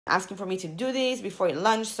asking for me to do this before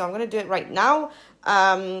lunch, so I'm gonna do it right now.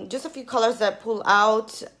 Just a few colors that pull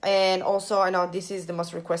out, and also I know this is the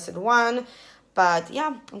most requested one, but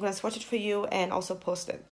yeah, I'm gonna swatch it for you and also post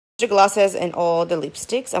it. The glosses and all the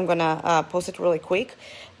lipsticks, I'm gonna post it really quick.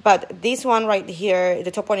 But this one right here, the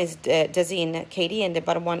top one is Desi and Katie, and the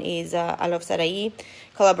bottom one is LUV Sarai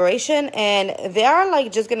collaboration, and they are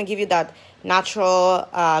like just gonna give you that natural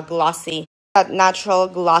glossy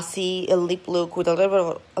lip look with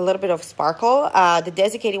a little bit of sparkle. The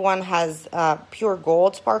Desi Katie one has pure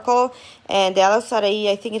gold sparkle, and the LUV Sarai,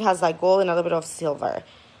 I think it has like gold and a little bit of silver.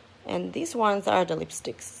 And these ones are the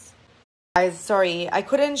lipsticks. Guys, sorry, I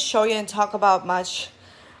couldn't show you and talk about much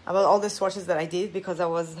about all the swatches that I did because I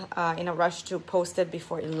was in a rush to post it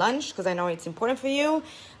before lunch because I know it's important for you.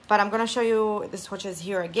 But I'm gonna show you the swatches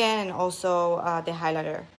here again, and also the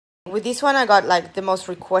highlighter. With this one, I got like the most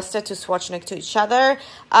requested to swatch next to each other.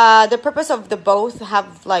 The purpose of the both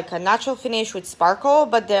have like a natural finish with sparkle,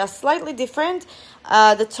 but they are slightly different.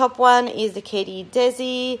 The top one is the Katie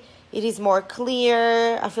Desi. It is more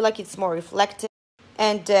clear. I feel like it's more reflective.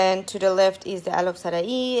 And then to the left is the LUV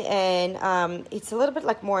Sarai, and it's a little bit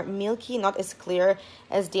like more milky, not as clear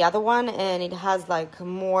as the other one, and it has like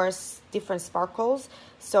more different sparkles.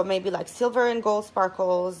 So maybe like silver and gold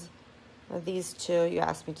sparkles. These two you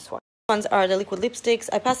asked me to swatch. These ones are the liquid lipsticks.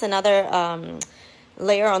 I passed another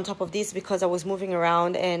layer on top of this because I was moving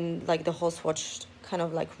around and like the whole swatch kind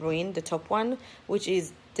of like ruined the top one, which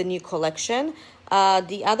is the new collection.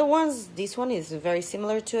 The other ones, this one is very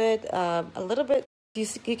similar to it, a little bit.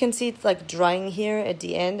 You can see it's like drying here at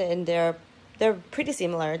the end, and they're pretty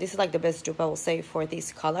similar. This is like the best dupe I will say for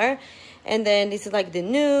this color. And then this is like the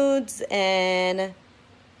nudes, and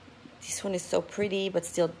this one is so pretty but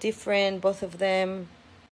still different, both of them.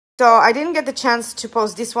 So I didn't get the chance to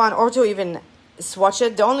post this one or to even swatch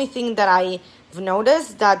it. The only thing that I've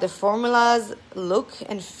noticed that the formulas look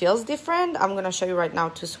and feels different. I'm gonna show you right now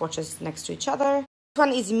two swatches next to each other. This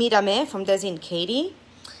one is Midame from Desi and Katie.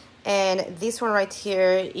 And this one right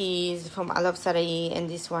here is from LUV Sarai, and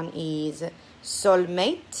this one is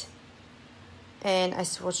Soulmate. And I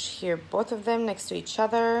swatched here both of them next to each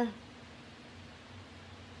other.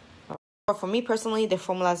 For me personally, the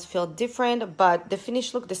formulas feel different, but the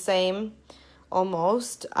finish look the same,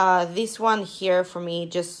 almost. This one here for me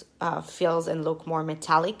just feels and look more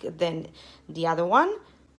metallic than the other one.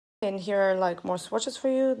 And here are like more swatches for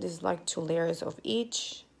you. This is like 2 layers of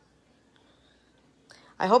each.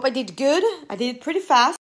 I hope I did good. I did it pretty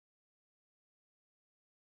fast.